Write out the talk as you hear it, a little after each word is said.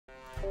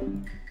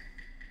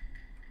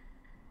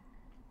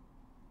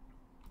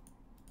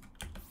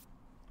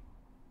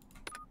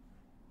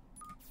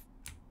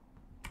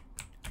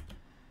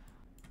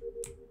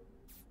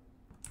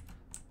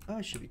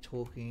I should be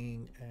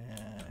talking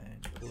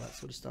and all that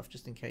sort of stuff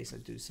just in case I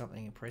do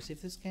something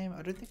impressive this game.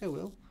 I don't think I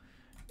will.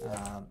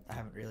 I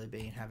haven't really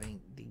been having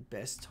the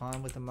best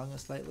time with Among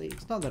Us lately.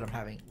 It's not that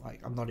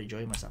I'm not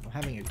enjoying myself. I'm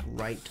having a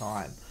great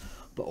time,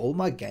 but all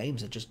my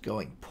games are just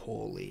going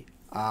poorly.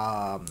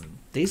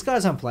 These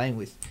guys I'm playing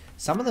with,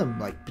 some of them,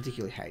 like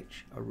particularly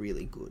H, are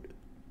really good.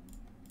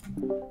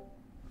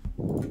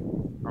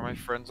 Are my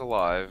friends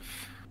alive?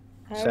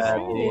 I was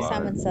trying to do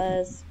Simon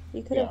Says.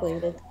 You could have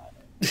waited.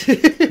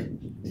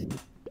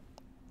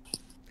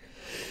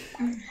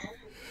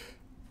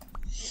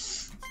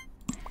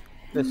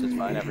 This is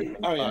fine. Everything's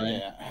Oh fine.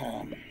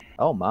 yeah.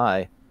 Oh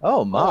my.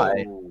 Oh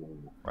my. Oh.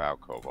 Wow,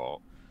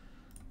 Cobalt.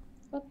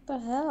 What the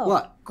hell?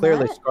 What?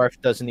 Clearly, Matt?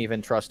 Scarf doesn't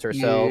even trust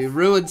herself. You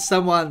ruined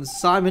someone,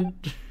 Simon.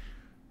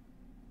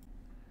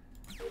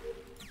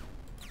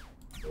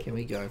 Can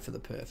we go for the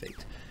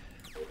perfect?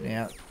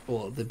 Now,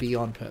 or the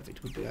beyond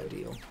perfect would be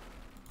ideal.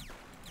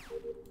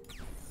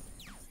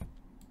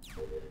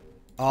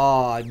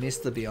 Oh, I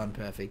missed the beyond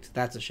perfect.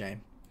 That's a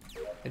shame.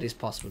 It is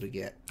possible to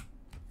get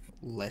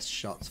less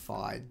shots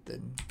fired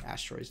than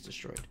asteroids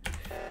destroyed,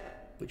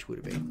 which would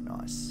have been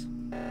nice.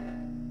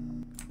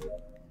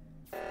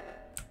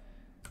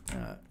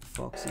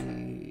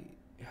 Foxy,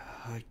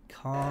 I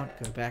can't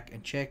go back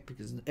and check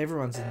because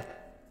everyone's in the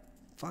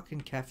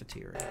fucking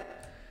cafeteria.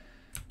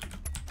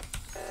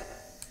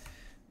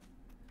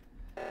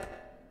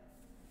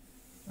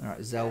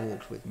 Alright, Zell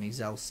walked with me.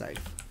 Zell's safe.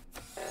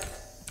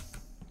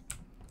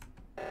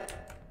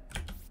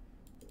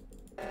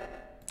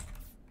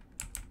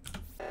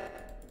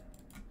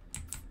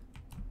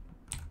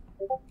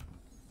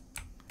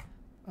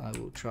 I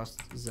will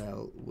trust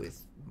Zell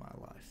with my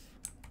life.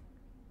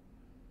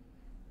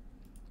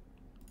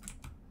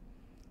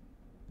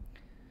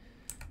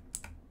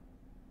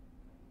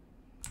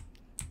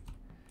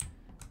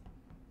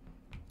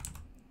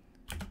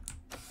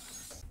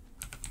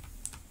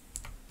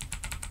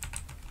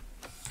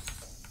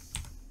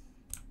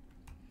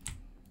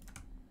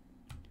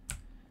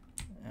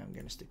 I'm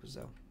going to stick with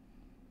Zell.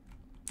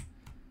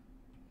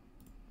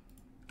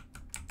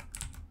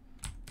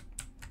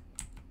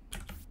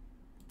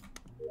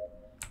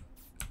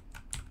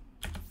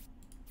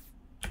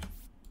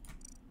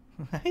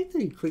 I hate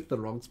that you click the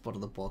wrong spot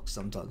of the box.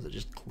 Sometimes it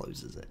just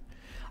closes it.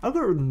 I've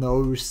got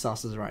no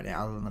susses right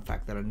now other than the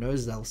fact that I know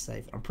Zell's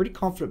safe. I'm pretty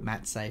confident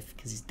Matt's safe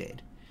because he's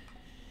dead.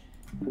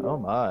 Oh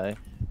my.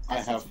 I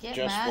have just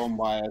Matt. one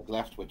wire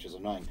left, which is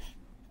annoying.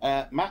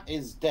 Matt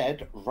is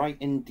dead right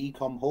in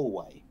decom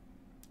hallway.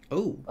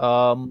 Oh.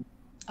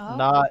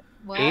 Not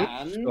well,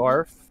 And-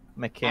 Scarf,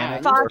 Mechanic.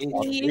 And or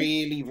it's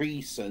really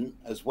recent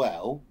as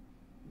well,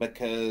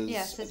 because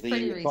Yes, it's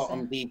pretty the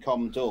bottom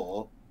decom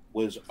door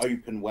was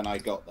open when I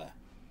got there.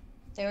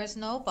 there was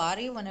no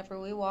body whenever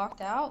we walked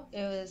out.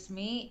 It was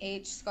me,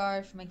 H,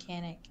 Scarf,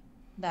 Mechanic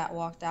that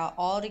walked out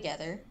all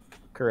together.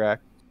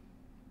 Correct.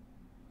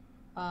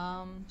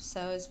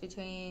 So it's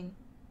between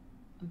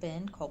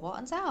Ben, Cobalt,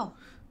 and Zal.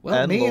 Well,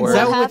 And me and Laura.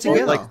 Zell were What happened?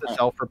 together. Like the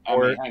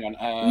self-report. Hang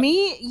on.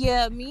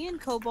 Me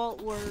and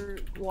Cobalt were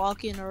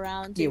walking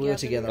around Yeah, together. we were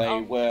together.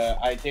 They were.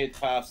 I did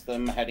pass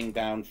them heading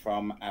down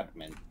from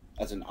admin,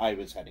 as in I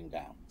was heading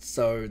down.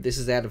 So this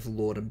is out of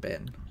Lord and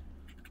Ben.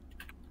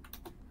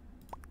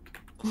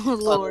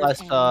 Lord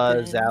Unless and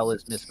Ben. Zal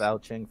is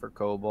misvouching for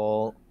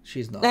Cobalt.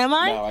 She's not. Am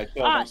I? No, I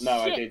saw them. No,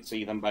 I shit. did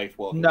see them both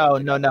walking. No.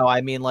 together. I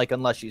mean, like,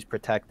 unless she's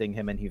protecting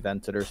him and he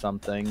vented or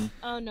something.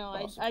 Oh no,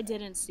 Possibly. I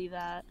didn't see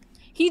that.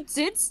 He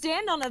did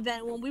stand on a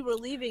vent when we were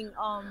leaving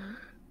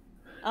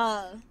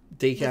the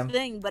Decam.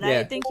 thing, but Yeah.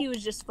 I think he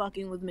was just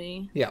fucking with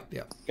me. Yeah.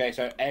 Okay,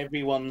 so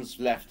everyone's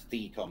left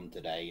decom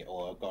today,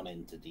 or gone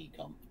into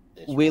decom.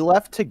 We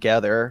left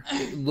together.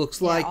 It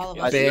looks Yeah, like all of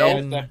us. I see us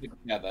Ben. left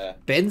together.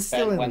 Ben's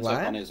still Ben in went up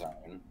on lab. his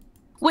own.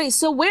 Wait,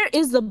 so where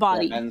is the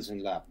body? Yeah, Ben's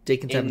in lab.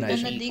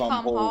 Decontamination. In In the the decom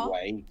decom hall?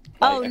 hallway.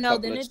 Oh like, a no,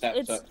 couple then of it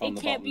steps up from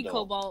the can't bottom be door.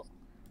 Cobalt.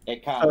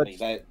 It can't So be.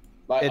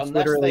 Like, It's unless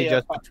literally they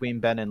just are, between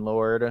Ben and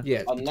Lord.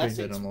 Yeah, unless between it's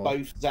Ben and Lord.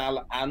 both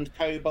Zal and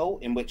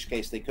Cobalt, in which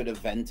case they could have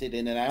vented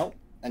in and out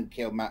and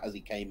killed Matt as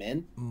he came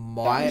in.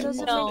 My That is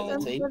a No.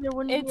 possibility.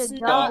 It's But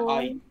not.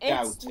 I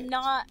doubt It's it.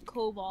 not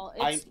Cobalt.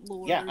 It's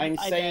Lord. Yeah, I'm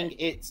I saying bet.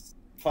 it's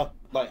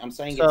I'm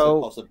saying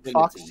So, it's a possibility.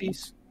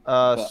 Foxy's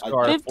I-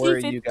 Scarf,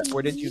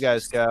 where did you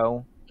guys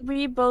go?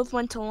 We both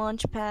went to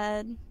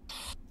Launchpad.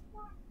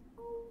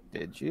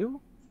 Did you?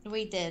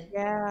 We did.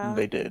 Yeah.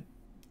 They did.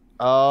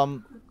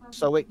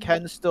 So it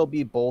can still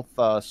be both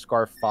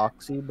Scarf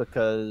Foxy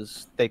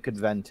because they could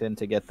vent in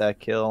to get that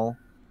kill.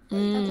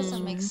 That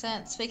doesn't make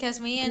sense because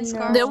me and No.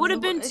 Scarf. There would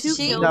have been two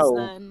she- kills No.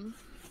 then.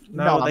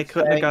 No, I'm they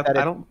couldn't have saying got. that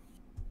I don't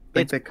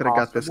think it's they could have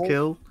got this possible.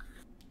 kill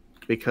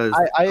because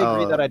I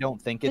agree that I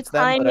don't think The it's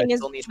them, but I timing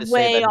still is need to say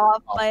way that off,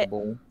 it's but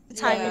possible. the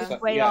timing Yeah.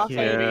 is way yeah, off. so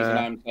the reason Yeah.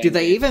 I'm saying Did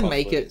they it's even possible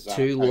make it is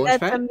to I- launch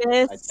That's a pad? I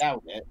miss.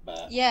 doubt it,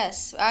 but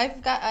Yes,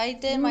 I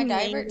did my You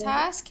made divert it.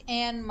 task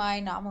and my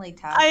anomaly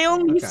task. I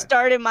only Okay.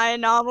 started my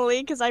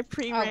anomaly because I Oh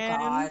pre-ran.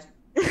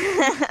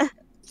 God.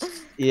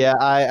 Yeah,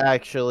 I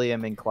actually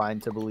am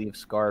inclined to believe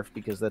Scarf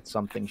because that's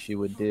something she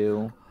would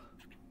do.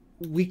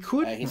 We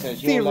could he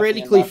says you're lucky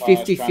theoretically enough, I was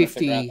trying to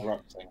figure out 50-50 the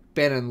rock thing.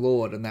 Ben and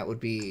Lord, and that would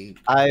be...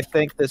 I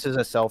think this is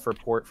a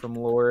self-report from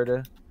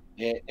Lord.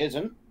 It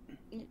isn't.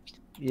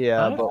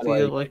 Yeah, I but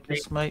feel like, like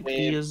this might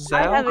be a I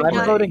Zal haven't I'm done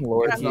play. voting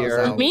Lord It's not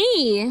here. Zal.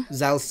 Me.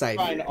 Zal's safe.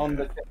 Fine on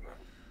the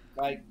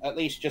like. At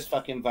least just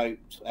fucking vote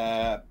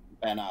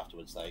Ben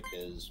afterwards, though,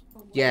 because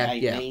Yeah,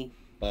 ain't yeah. me.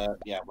 But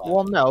yeah,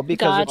 Well, no,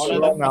 because Gotcha. if on we're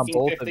another wrong on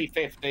fucking both of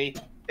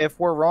 50-50. if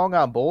we're wrong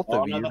on both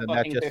of On you, another then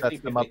that fucking just sets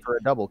them up 50-50. for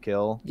a double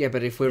kill. Yeah,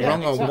 but if we're Yeah,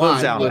 wrong on exactly.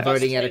 one, Zal we're knows.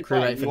 voting at a Same crew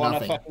thing. rate for You want a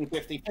nothing.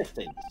 fucking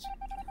 50-50.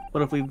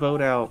 But if we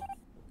vote out,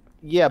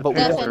 Yeah, but we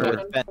don't Definitely.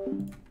 know if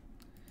Ben.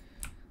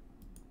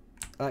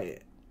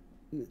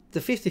 The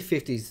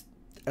 50-50 is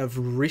a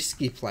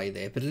risky play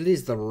there, but it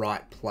is the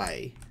right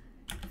play.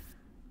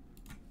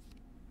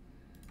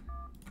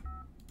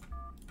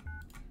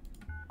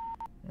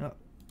 Oh,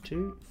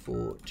 2,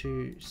 4,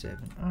 2, 7,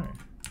 0.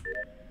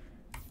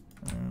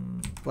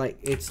 Like,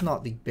 it's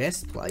not the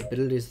best play, but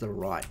it is the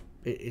right.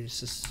 It's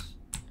just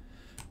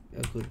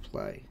a good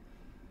play.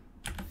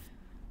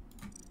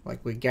 Like,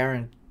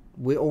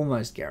 we're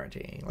almost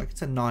guaranteeing. Like,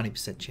 it's a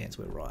 90% chance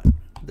we're right.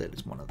 That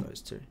it's one of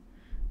those two.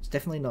 It's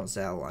definitely not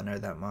Zal, I know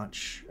that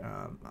much.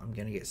 I'm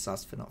gonna get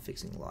sussed for not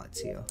fixing lights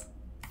here.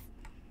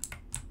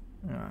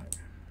 Alright.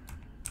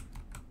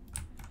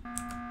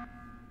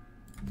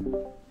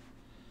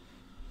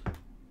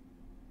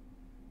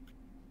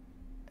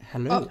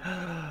 Hello.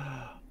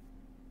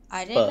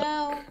 I didn't But-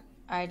 know.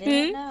 I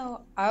didn't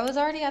know. I was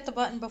already at the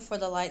button before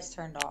the lights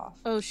turned off.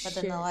 Oh But shit.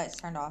 then the lights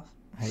turned off.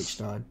 H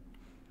died.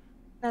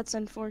 That's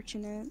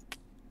unfortunate.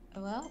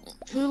 Well,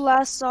 Who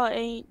last saw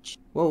H?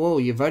 Whoa, whoa,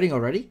 you're voting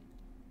already?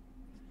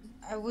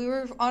 we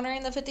were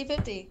honoring the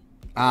 50-50.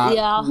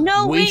 Yeah.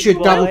 No, we wait, should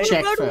no, double we're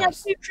check voting at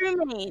first. two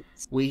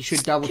crewmates. We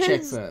should double check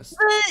 'Cause first.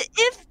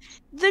 If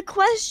the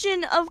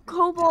question of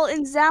Cobalt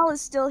and Zal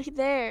is still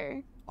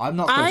there. I'm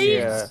not I- questioning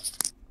yeah,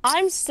 it.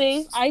 I'm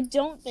safe. I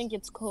don't think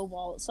it's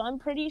Cobalt, so I'm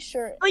pretty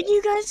sure. But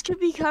you guys could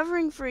be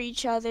covering for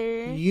each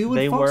other. You and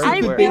they Foxy were.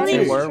 I could be really-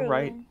 They too. were True.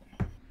 right.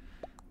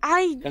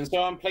 Can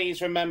someone please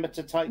remember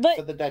to type But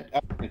for the dead? Oh,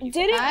 thank you.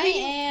 Didn't I we?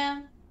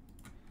 am.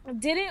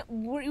 Didn't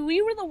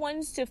we were the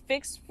ones to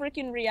fix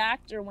freaking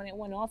reactor when it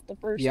went off the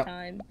first Yep.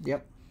 time?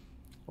 Yep.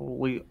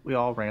 We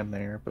all ran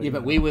there, but Yeah, you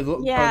but know. we were the,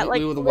 Yeah, like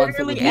we were the ones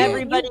that were literally there.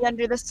 everybody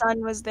under the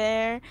sun was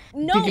there.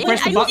 No, Did you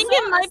press the I button? think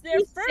it might there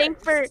be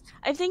first. safer.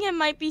 I think it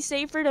might be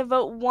safer to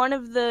vote one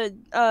of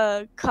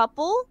the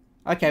couple.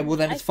 Okay, well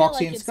then I it's feel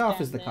Foxy like and it's Scarf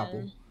Ben as the then. couple.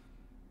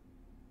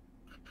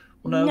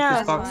 Well, no, No. because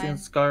That's Foxy fine. and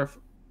Scarf.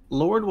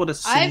 Lord would have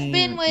seen I've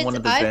been with one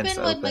of the vents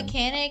open.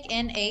 Mechanic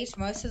and H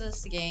most of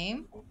this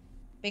game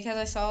because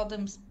I saw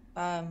them.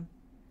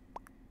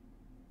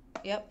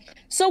 Yep.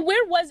 So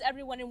where was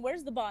everyone and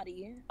where's the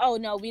body? Oh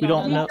no, we We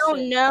don't don't know. I that don't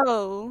shit.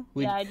 know.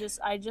 We- Yeah,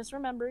 I just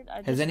remembered.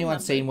 Has anyone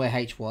seen where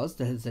H was?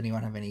 Does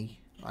anyone have any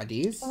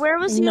ideas? Where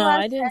was he No, last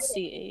I didn't night?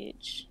 see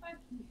H.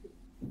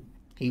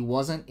 He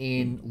wasn't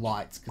in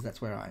lights because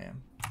that's where I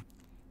am.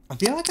 I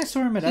feel like I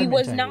saw him at He admin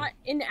was table. not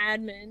an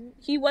admin.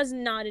 He was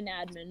not an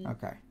admin.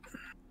 Okay.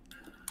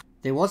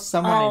 There was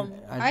someone in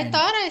I admin.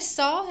 thought I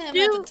saw him at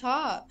Do- the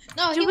top.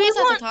 No, do he we was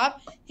want- at the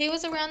top. He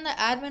was around the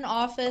admin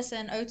office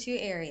and O2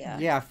 area.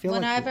 Yeah, I feel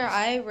Whenever like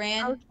I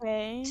ran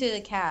Okay. to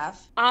the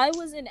calf. I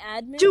was an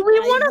admin. Do we I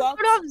want to walked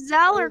vote off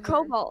Zal or over.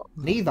 Cobalt?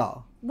 neither.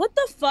 What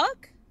the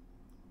fuck?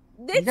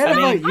 It's gotta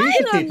not vote you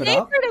to item. keep it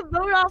up. Safer to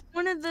vote off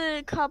one of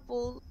the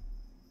couples.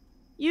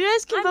 You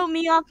guys can I'm- vote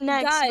me off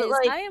next, Guys, but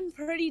like, I am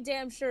pretty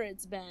damn sure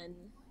it's Ben.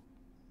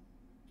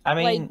 I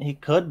mean, he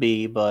could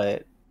be,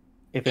 but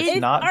if it's If-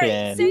 not alright,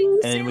 Ben, say- and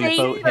say we like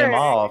vote him safer.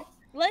 off,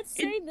 Let's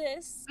say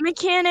this.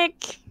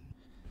 mechanic,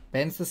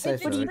 Ben's the If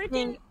safer. it's do you vote.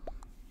 freaking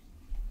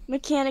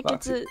mechanic,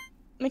 it's Foxy.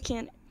 a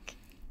mechanic.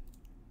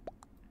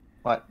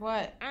 what?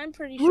 What? I'm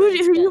pretty Who sure. do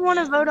it's you Ben want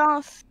to then. vote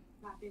off?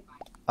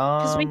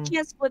 Because we Um,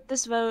 can't split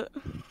this vote.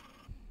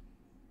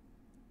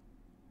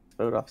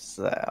 vote off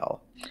Zal.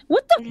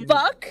 What the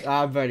fuck?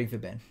 I'm voting for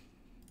Ben.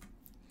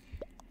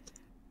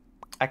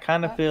 I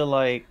kind of feel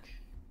like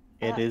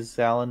it Uh, is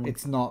Zal and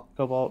It's not.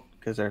 Cobalt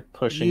because they're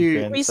pushing You-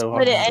 Ben We so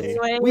split it hard.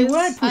 anyway. We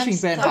weren't pushing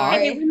Ben hard.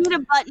 sorry. Okay, we need a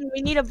button.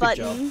 We need a Good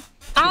button.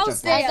 I'll job,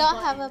 say I a don't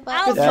button. have a I'll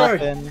button. Good vote. for it.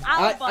 Deafen.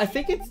 I'll I vote.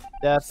 think it's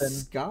Deafen.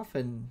 Scarf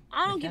and.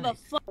 I don't give a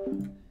Mechanic. fuck.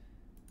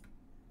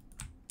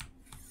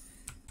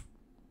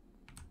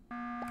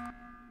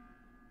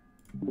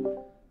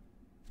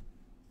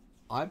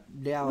 I'm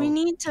now We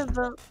need to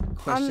vote.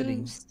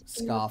 questioning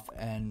Scarf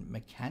and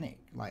Mechanic.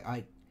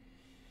 Like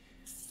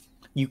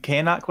You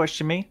cannot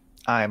question me.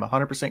 I am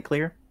 100%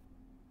 clear.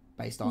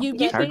 based on. You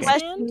get Okay. big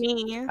Question scan?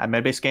 me. I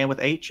made a scan with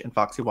H and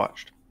Foxy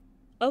watched.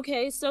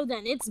 Okay, so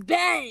then it's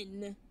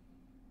Ben.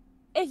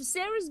 if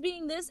Sarah's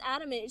being this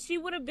adamant, she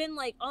would have been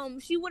like,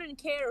 she wouldn't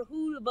care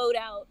who to vote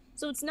out.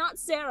 So it's not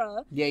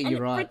Sarah. Yeah, and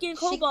you're right. Freaking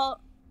Cobalt.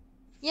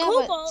 Yeah,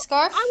 Cobalt, but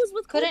Scarf I was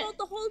with couldn't. Cobalt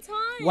the whole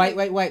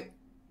time. Wait.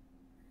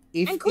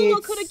 And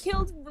Cobalt could have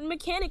killed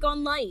Mechanic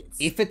on lights.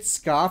 If it's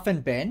Scarf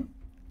and Ben,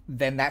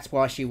 then that's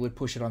why she would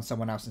push it on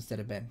someone else instead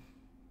of Ben.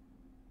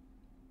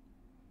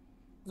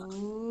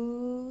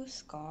 Ooh,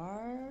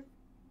 Scarf.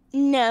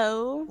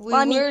 No. We Well,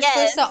 I mean, were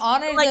yes. supposed to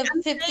honor Like,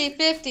 the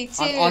 50-50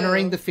 too. I'm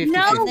honoring the 50-50.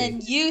 No. And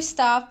then you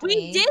stopped We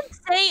me. did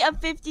say a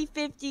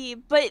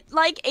 50-50, but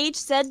like H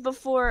said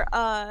before,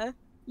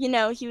 you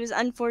know, he was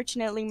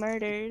unfortunately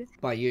murdered.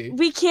 By you.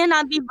 We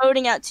cannot be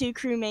voting out 2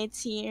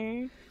 crewmates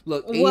here.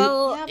 Look,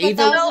 Well, Yeah, but either-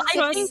 that No, was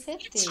I a think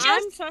 50-50.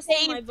 I'm trusting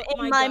safe my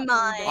in my gut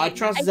mind. I Ben.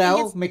 trust think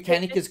Zell. it's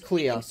Mechanic is 50-50.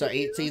 clear. So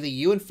it's either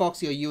you and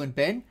Foxy or you and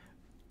Ben.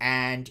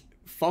 And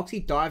Foxy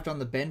dived on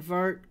the Ben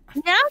vote.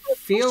 Now you're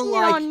Feel pushing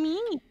like it on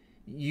me.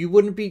 you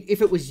wouldn't be...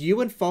 If it was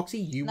you and Foxy,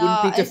 you No,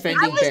 wouldn't be it's-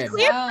 defending I was Ben.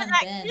 clear Ben. for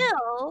that Ben.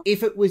 kill.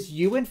 If it was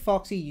you and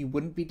Foxy, you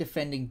wouldn't be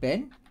defending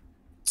Ben.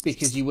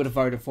 Because you would have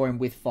voted for him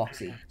with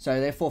Foxy. So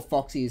therefore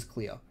Foxy is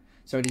clear.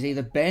 So it is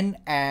either Ben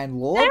and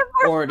Lord,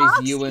 Therefore, or it is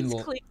you Foxy's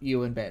and clear.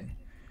 you and Ben.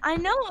 I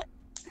know.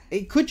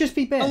 It could just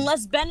be Ben.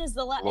 Unless Ben is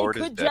the last. Lord It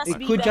is could dead. just It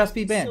be could Ben. just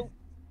be Ben. So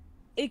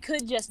it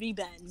could just be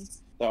Ben.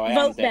 So I Vote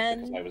am dead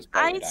Ben. because I was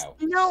I voted out.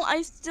 no.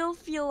 I still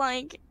feel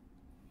like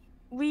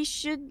we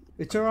should.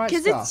 It's alright,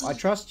 'Cause Scarf. it's- I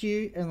trust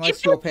you unless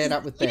if you're it's paired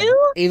up with Ben.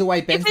 you- Either way,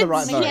 Ben's the it's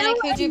right vote. Mechanic,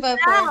 who'd you vote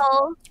for?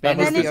 Val, Ben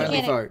That is was the the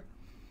only Mechanic.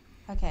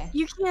 vote. Okay.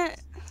 you can't.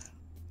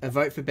 A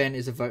vote for Ben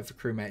is a vote for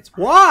crewmates.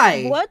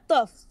 Why? What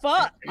the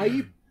fuck? Are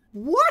you...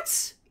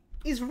 What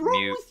is wrong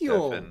Mute, with you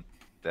all? Deafen.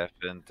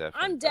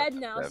 I'm dead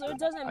now, so it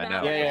doesn't I know.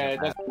 matter. Yeah, it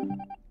doesn't that's-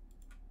 matter.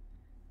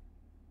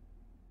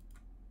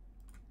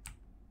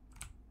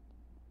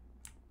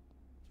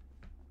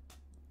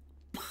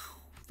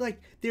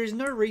 Like, there's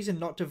no reason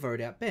not to vote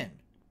out Ben.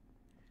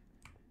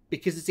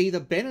 Because it's either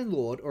Ben and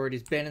Lord, or it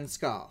is Ben and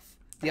Scarf.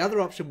 The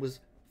other option was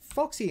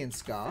Foxy and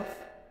Scarf.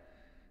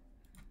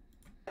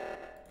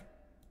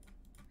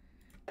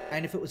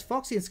 And if it was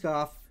Foxy and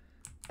Scarf,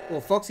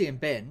 or Foxy and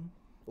Ben,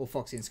 or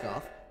Foxy and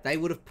Scarf, they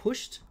would have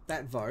pushed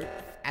that vote,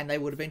 and they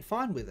would have been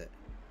fine with it.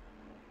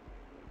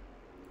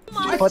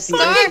 I But fucking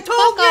Scarf,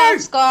 told fuck off, you!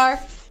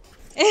 Scarf.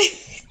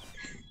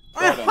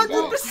 I Well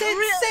done, 100%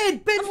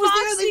 said Ben was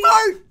the only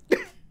vote!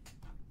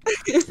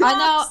 I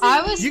know.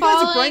 I was You guys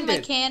are following brain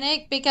dead.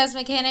 Mechanic because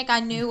Mechanic I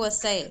knew was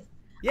safe.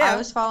 Yeah, I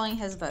was following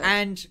his vote.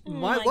 and Oh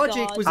my my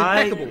logic God. was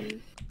I- impeccable.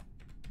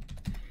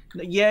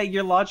 Yeah,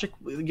 your logic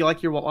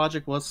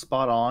was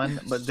spot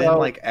on, but then So-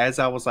 like as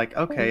I was like,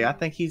 okay, I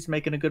think he's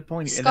making a good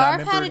point. And I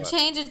Scarf had remember, a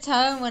change of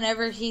tone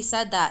whenever he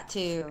said that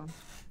too.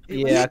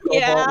 Yeah, Cobalt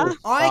Yeah. was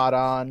I- spot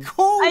on.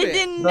 Called I it.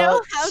 didn't No,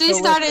 know how She to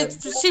started.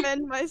 She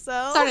defend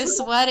myself. started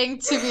sweating.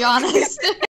 To be honest.